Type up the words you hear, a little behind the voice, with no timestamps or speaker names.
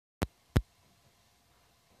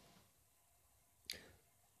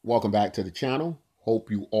Welcome back to the channel. Hope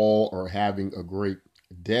you all are having a great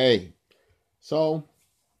day. So,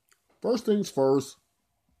 first things first,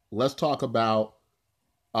 let's talk about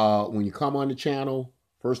when you come on the channel.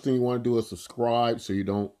 First thing you want to do is subscribe so you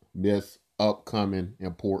don't miss upcoming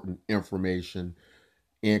important information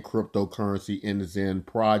in cryptocurrency in the Zen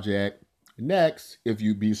project. Next, if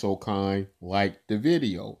you be so kind, like the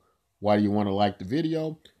video. Why do you want to like the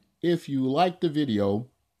video? If you like the video,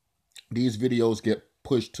 these videos get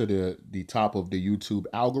pushed to the top of the YouTube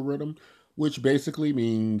algorithm, which basically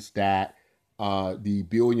means that the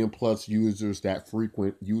billion plus users that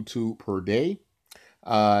frequent YouTube per day,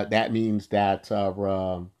 that means that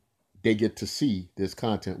they get to see this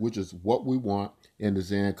content, which is what we want in the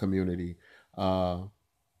Zen community. Uh,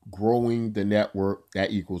 Growing the network that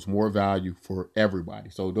equals more value for everybody.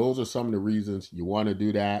 So those are some of the reasons you want to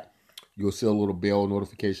do that. You'll see a little bell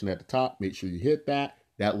notification at the top. Make sure you hit that.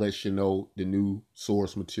 That lets you know the new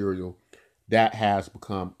source material that has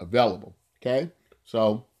become available. Okay.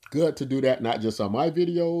 So good to do that, not just on my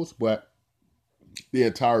videos, but the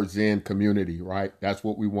entire Zen community, right? That's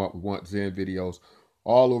what we want. We want Zen videos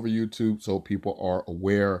all over YouTube so people are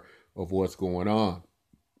aware of what's going on.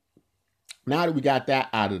 Now that we got that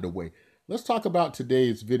out of the way, let's talk about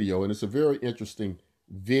today's video. And it's a very interesting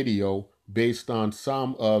video based on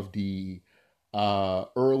some of the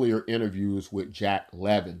earlier interviews with Jack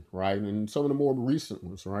Levin, right? And some of the more recent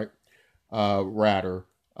ones, right?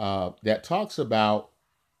 That talks about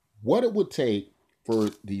what it would take for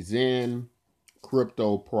the Zen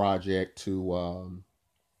crypto project to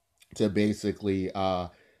basically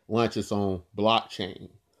launch its own blockchain.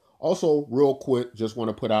 Also, real quick, just want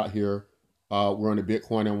to put out here, we're on the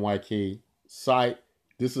Bitcoin NYK site.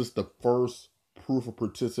 This is the first proof of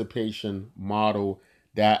participation model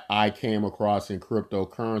that I came across in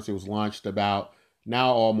cryptocurrency. It was launched about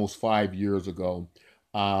now almost 5 years ago.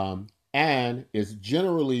 And it's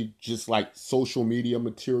generally just like social media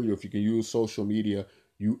material. If you can use social media,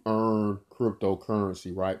 you earn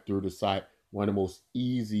cryptocurrency right through the site. One of the most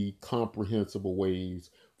easy, comprehensible ways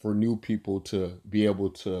for new people to be able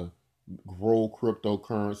to grow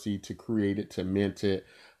cryptocurrency, to create it, to mint it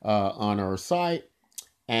on our site.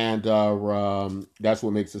 And that's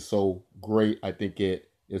what makes it so great. I think it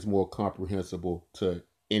is more comprehensible to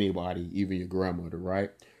anybody, even your grandmother,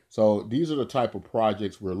 right? So these are the type of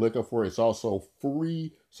projects we're looking for. It's also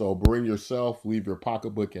free, so bring yourself, leave your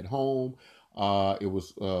pocketbook at home. It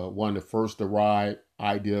was one of the first derived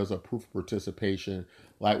ideas of proof of participation,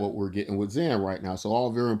 like what we're getting with Zen right now. So all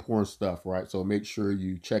very important stuff, right? So make sure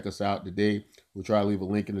you check us out today. We'll try to leave a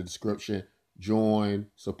link in the description. Join,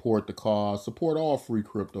 support the cause, support all free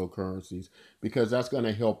cryptocurrencies, because that's going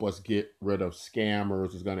to help us get rid of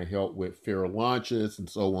scammers. It's going to help with fair launches and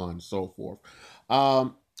so on and so forth.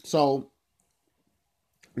 So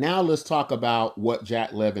now let's talk about what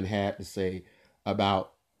Jack Levin had to say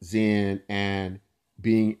about Zen and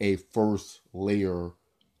being a first layer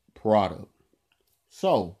product.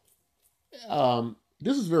 So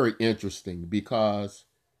this is very interesting because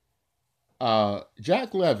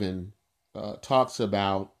Jack Levin talks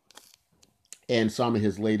about, in some of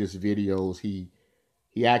his latest videos,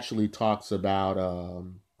 he actually talks about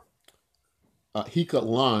he could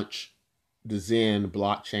launch the Zen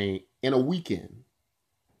blockchain in a weekend.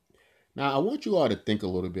 Now, I want you all to think a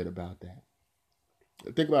little bit about that.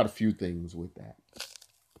 Think about a few things with that.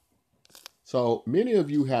 So, many of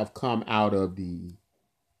you have come out of the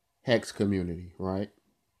Hex community, right?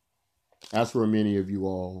 That's where many of you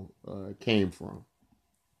all came from.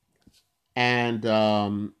 And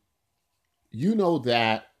you know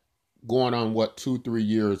that going on, what, 2, 3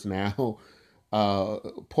 years now,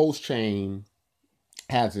 Post Chain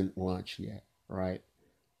hasn't launched yet, right?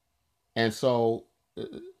 And so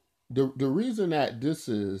the reason that this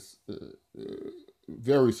is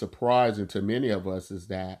very surprising to many of us is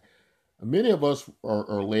that many of us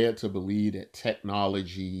are led to believe that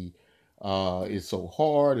technology is so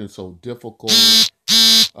hard and so difficult.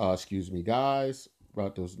 Excuse me, guys,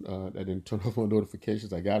 about those. I didn't turn off my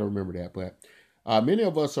notifications. I got to remember that. But many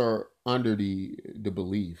of us are under the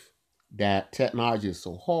belief that technology is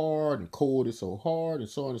so hard and code is so hard and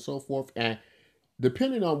so on and so forth. And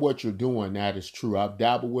depending on what you're doing, that is true. I've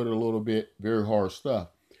dabbled with it a little bit, very hard stuff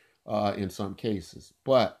in some cases.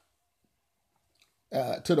 But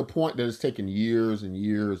to the point that it's taken years and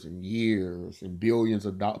years and years and billions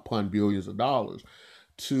upon billions of dollars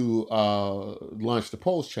to launch the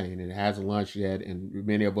Post Chain, and it hasn't launched yet. And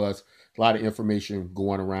many of us, a lot of information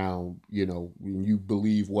going around, you know, when you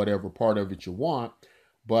believe whatever part of it you want,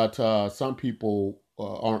 but some people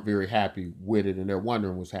aren't very happy with it, and they're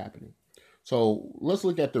wondering what's happening. So let's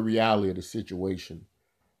look at the reality of the situation.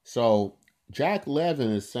 So Jack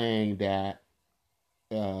Levin is saying that,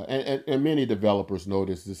 and many developers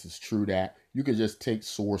notice this is true, that you could just take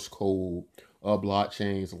source code of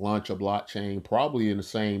blockchains, launch a blockchain probably in the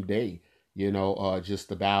same day.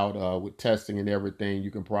 Just about with testing and everything,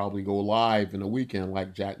 you can probably go live in a weekend,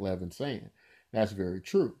 like Jack Levin saying. That's very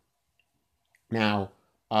true. Now,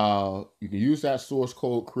 you can use that source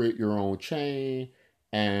code, create your own chain,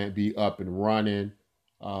 and be up and running.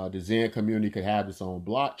 The Zen community could have its own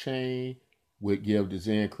blockchain, would give the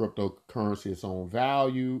Zen cryptocurrency its own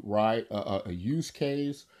value, right? A use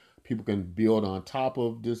case. People can build on top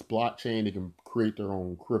of this blockchain. They can create their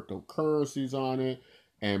own cryptocurrencies on it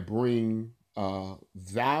and bring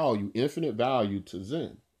value, infinite value to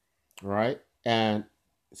Zen, right? And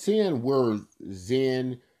seeing where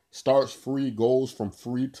Zen starts free, goes from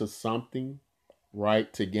free to something,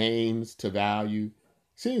 right? To gains, to value,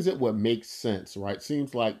 seems it would make sense, right?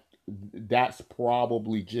 Seems like that's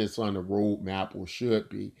probably just on the roadmap, or should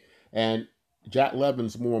be. And Jack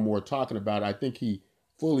Levin's more and more talking about it. I think he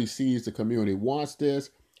fully sees the community wants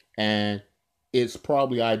this, and it's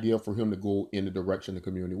probably ideal for him to go in the direction the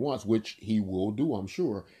community wants, which he will do, I'm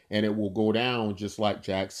sure. And it will go down just like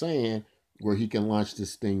Jack's saying, where he can launch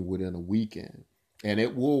this thing within a weekend. And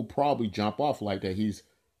it will probably jump off like that. He's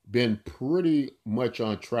been pretty much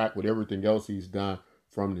on track with everything else he's done,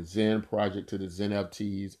 from the Zen project to the Zen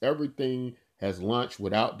FTs. Everything has launched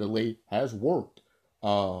without delay, has worked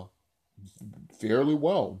uh, fairly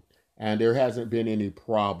well. And there hasn't been any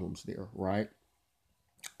problems there, right?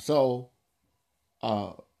 So,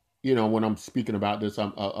 uh, when I'm speaking about this, a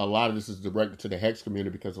lot of this is directed to the Hex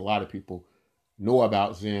community, because a lot of people know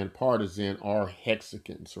about Zen. Part of Zen are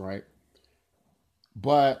Hexicans, right?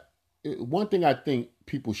 But one thing I think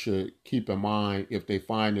people should keep in mind, if they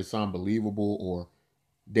find this unbelievable, or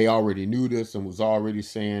they already knew this and was already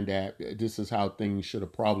saying that this is how things should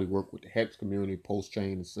have probably worked with the Hex community, post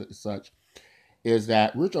chain, and such, is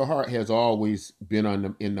that Richard Hart has always been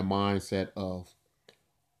in the mindset of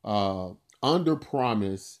uh, under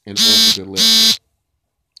promise and over deliver.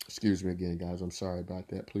 Excuse me again, guys. I'm sorry about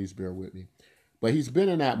that. Please bear with me. But he's been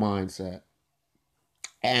in that mindset.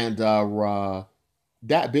 And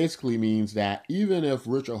that basically means that even if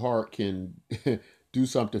Richard Hart can do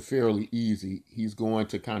something fairly easy, he's going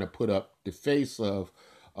to kind of put up the face of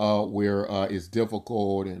where it's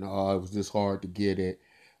difficult, and it was this hard to get it.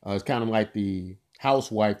 It's kind of like the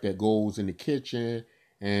housewife that goes in the kitchen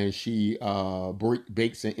and she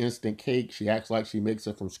bakes an instant cake. She acts like she makes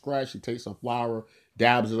it from scratch. She takes some flour,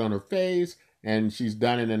 dabs it on her face, and she's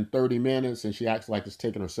done it in 30 minutes, and she acts like it's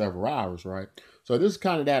taken her several hours, right? So this is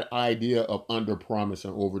kind of that idea of under promise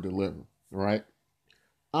and over deliver, right?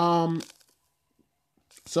 Um,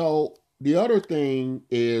 so the other thing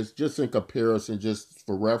is, just in comparison, just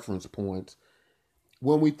for reference points,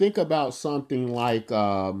 when we think about something like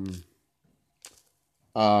uh, um,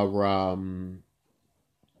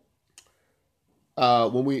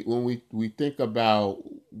 when we think about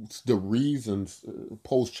the reasons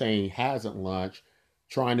Post Chain hasn't launched,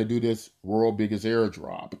 trying to do this world biggest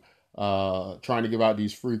airdrop, trying to give out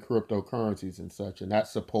these free cryptocurrencies and such, and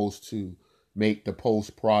that's supposed to make the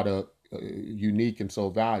Post product unique and so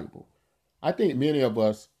valuable. I think many of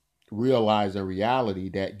us realize in reality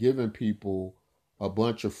that giving people a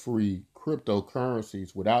bunch of free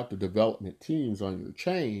cryptocurrencies without the development teams on your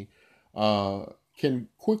chain uh, can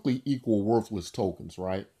quickly equal worthless tokens,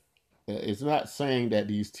 right? It's not saying that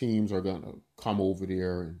these teams are going to come over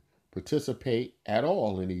there and participate at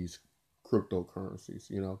all in these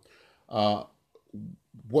cryptocurrencies. Uh,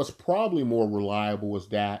 what's probably more reliable is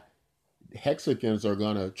that hexagons are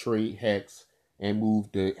going to trade hex and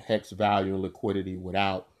move the hex value and liquidity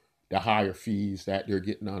without the higher fees that they're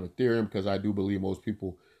getting on Ethereum, because I do believe most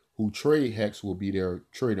people who trade hex will be there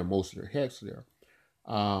trading most of their hex there.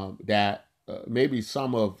 That maybe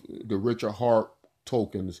some of the Richard Hart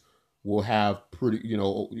tokens will have pretty,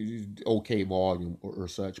 okay volume, or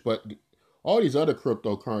such. But all these other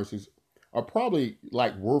cryptocurrencies are probably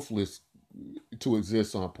like worthless to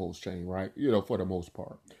exist on Post Chain, right? For the most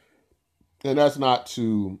part. And that's not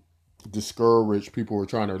to discourage people who are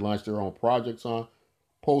trying to launch their own projects on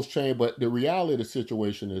Post Chain, but the reality of the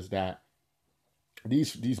situation is that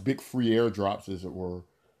these big free airdrops, as it were,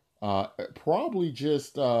 probably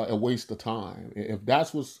just a waste of time. If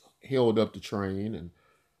that's what's held up the train and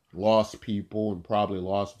lost people and probably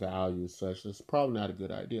lost value and such, that's probably not a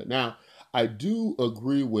good idea. Now, I do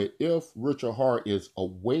agree with, if Richard Hart is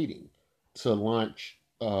awaiting to launch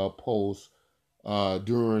Post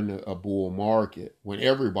during a bull market when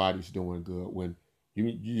everybody's doing good, when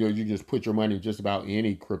You just put your money in just about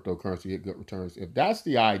any cryptocurrency, get good returns. If that's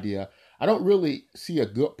the idea, I don't really see a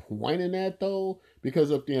good point in that though, because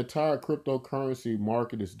if the entire cryptocurrency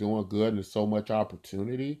market is doing good and there's so much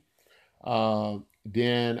opportunity,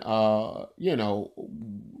 then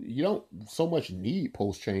you don't so much need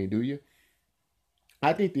post chain, do you?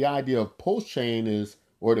 I think the idea of post chain is,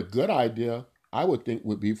 or the good idea, I would think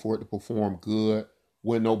would be for it to perform good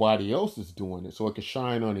when nobody else is doing it. So it could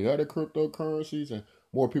shine on the other cryptocurrencies and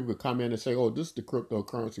more people could come in and say, oh, this is the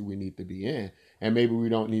cryptocurrency we need to be in. And maybe we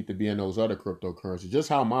don't need to be in those other cryptocurrencies. Just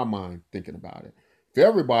how my mind thinking about it. If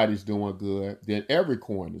everybody's doing good, then every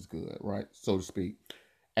coin is good, right? So to speak.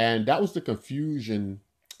 And that was the confusion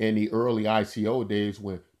in the early ICO days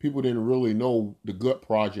when people didn't really know the good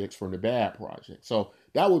projects from the bad projects. So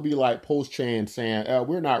that would be like Post Chain saying,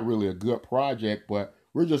 we're not really a good project, but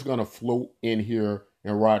we're just going to float in here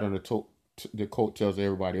and ride on the coattails of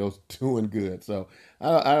everybody else doing good. So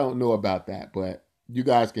I don't know about that, but you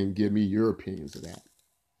guys can give me your opinions of that.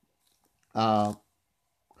 Uh,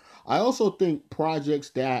 I also think projects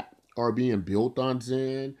that are being built on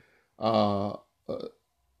Zen, uh, uh,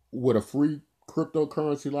 with a free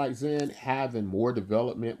cryptocurrency like Zen, having more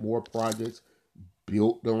development, more projects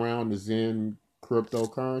built around the Zen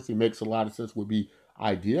cryptocurrency makes a lot of sense, would be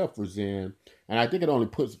ideal for Zen. And I think it only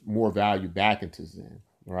puts more value back into Zen,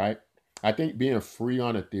 right? I think being free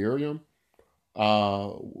on Ethereum,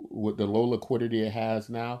 with the low liquidity it has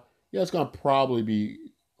now, yeah, it's going to probably be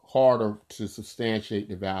harder to substantiate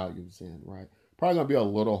the value of Zen, right? Probably going to be a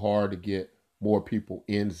little hard to get more people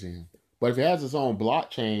in Zen. But if it has its own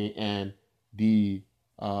blockchain and the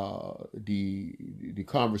the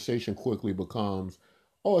conversation quickly becomes,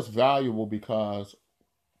 oh, it's valuable because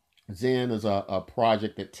Zen is a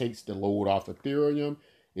project that takes the load off Ethereum.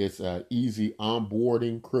 It's an easy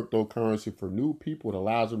onboarding cryptocurrency for new people. It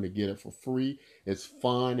allows them to get it for free. It's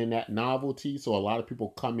fun in that novelty. So a lot of people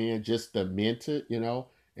come in just to mint it,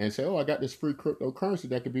 and say, oh, I got this free cryptocurrency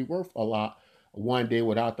that could be worth a lot one day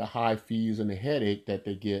without the high fees and the headache that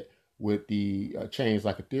they get with the chains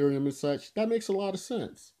like Ethereum and such. That makes a lot of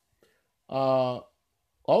sense. Uh,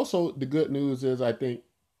 Also, the good news is I think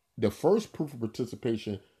the first proof of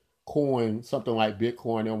participation coin, something like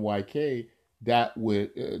Bitcoin MYK,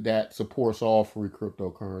 that supports all free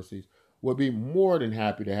cryptocurrencies, would be more than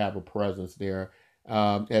happy to have a presence there.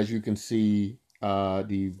 As you can see,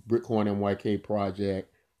 the Bitcoin MYK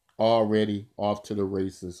project already off to the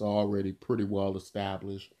races, already pretty well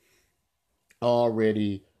established,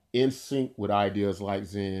 already in sync with ideas like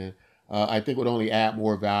Zen. I think would only add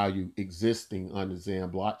more value existing on the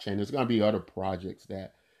Zen blockchain. There's going to be other projects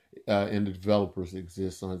that and the developers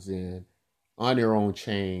exist on Zen on their own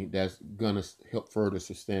chain that's going to help further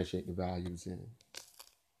substantiate the value of Zen.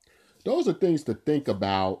 Those are things to think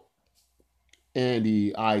about, and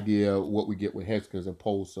the idea of what we get with Hexagons and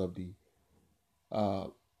Pulse of the uh,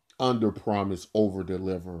 under promise, over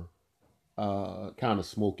deliver, kind of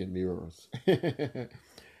smoke and mirrors.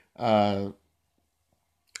 uh,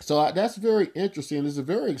 so that's very interesting. It's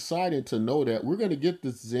very exciting to know that we're going to get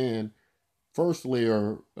this Zen first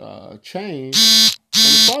layer change, and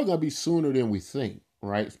it's probably going to be sooner than we think,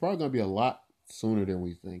 right? It's probably going to be a lot sooner than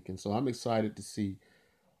we think, and so I'm excited to see,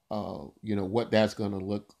 what that's going to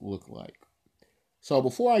look like. So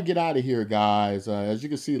before I get out of here, guys, as you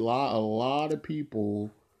can see, a lot of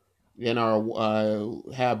people in our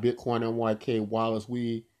have Bitcoin MYK wallets.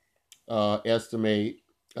 We estimate,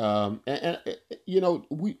 we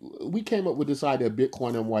came up with this idea of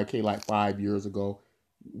Bitcoin MYK like 5 years ago.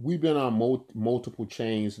 We've been on multiple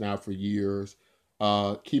chains now for years,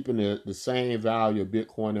 keeping the same value of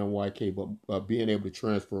Bitcoin MYK, but being able to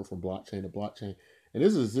transfer it from blockchain to blockchain. And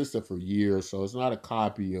this has existed for years, so it's not a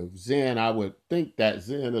copy of Zen. I would think that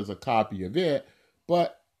Zen is a copy of it,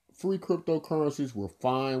 but free cryptocurrencies were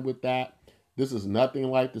fine with that. This is nothing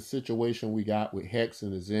like the situation we got with Hex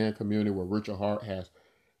and the Zen community, where Richard Hart has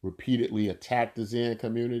repeatedly attacked the Zen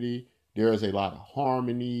community. There is a lot of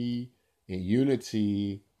harmony and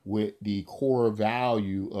unity with the core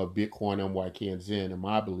value of Bitcoin, MYK, and Zen, in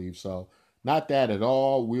my belief. So, not that at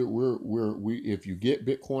all. We if you get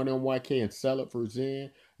Bitcoin MYK and sell it for Zen,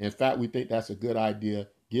 in fact, we think that's a good idea.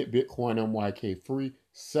 Get Bitcoin MYK free,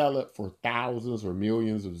 sell it for thousands or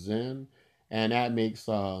millions of Zen, and that makes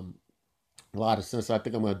a lot of sense. I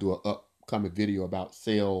think I'm going to do an upcoming video about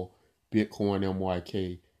sell Bitcoin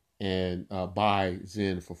MYK and buy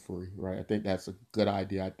Zen for free, right? I think that's a good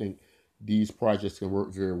idea. I think these projects can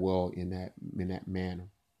work very well in that manner.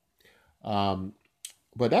 Um,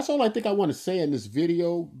 but that's all I think I want to say in this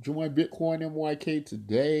video. Join Bitcoin MYK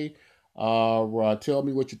today. Tell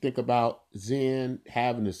me what you think about Zen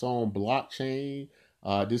having its own blockchain.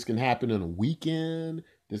 This can happen in a weekend.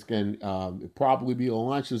 This can probably be a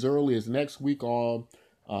launch as early as next week. All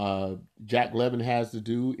Jack Levin has to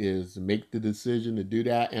do is make the decision to do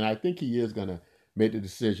that. And I think he is going to make the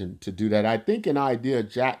decision to do that. I think an idea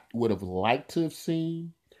Jack would have liked to have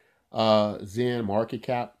seen Zen market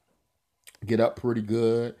cap get up pretty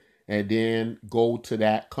good, and then go to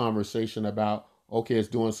that conversation about, okay, it's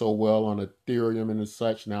doing so well on Ethereum and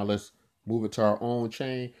such. Now let's move it to our own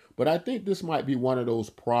chain. But I think this might be one of those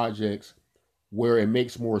projects where it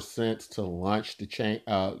makes more sense to launch the chain,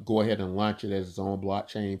 go ahead and launch it as its own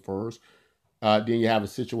blockchain first. Then you have a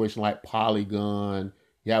situation like Polygon,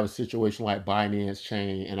 you have a situation like Binance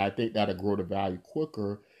Chain, and I think that'll grow the value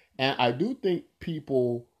quicker. And I do think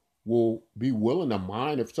people will be willing to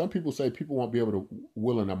mine it. Some people say people won't be able to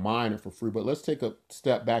willing to mine it for free, but let's take a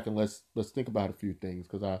step back and let's think about a few things,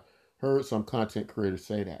 because I heard some content creators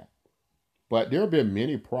say that. But there have been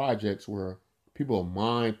many projects where people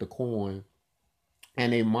mined the coin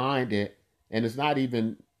and they mined it, and it's not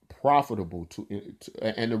even profitable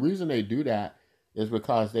and the reason they do that is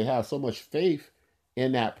because they have so much faith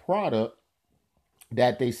in that product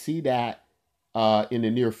that they see that in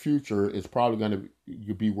the near future is probably going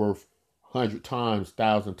to be worth 100 times,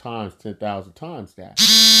 1,000 times, 10,000 times that.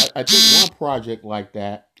 I think one project like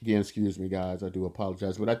that, again, excuse me, guys, I do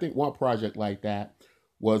apologize, but I think one project like that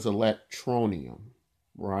was Electroneum,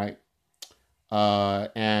 right? I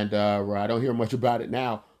don't hear much about it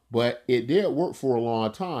now, but it did work for a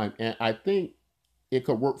long time. And I think it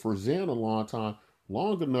could work for Zen a long time,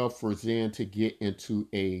 long enough for Zen to get into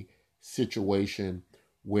a situation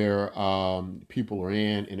where people are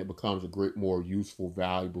in and it becomes a great, more useful,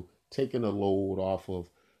 valuable, taking a load off of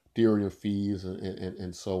Ethereum fees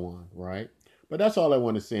and so on, right? But that's all I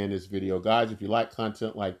want to say in this video. Guys, if you like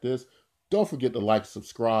content like this, don't forget to like,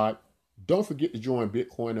 subscribe. Don't forget to join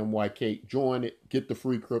Bitcoin NYK. Join it. Get the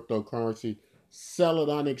free cryptocurrency. Sell it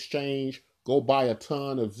on exchange. Go buy a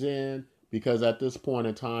ton of Zen, because at this point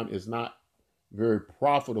in time, it's not very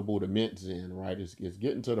profitable to mint Zen, right? It's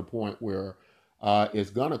getting to the point where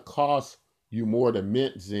it's going to cost you more to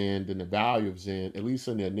mint Zen than the value of Zen, at least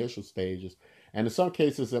in the initial stages. And in some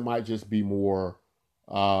cases, it might just be more,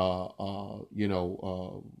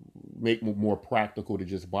 make more practical to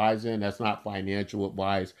just buy Zen. That's not financial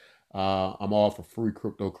advice. I'm all for free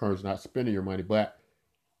cryptocurrency, not spending your money. But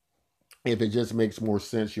if it just makes more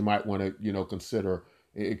sense, you might want to,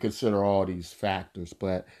 consider all these factors.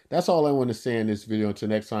 But that's all I want to say in this video. Until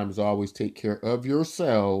next time, as always, take care of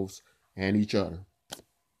yourselves and each other.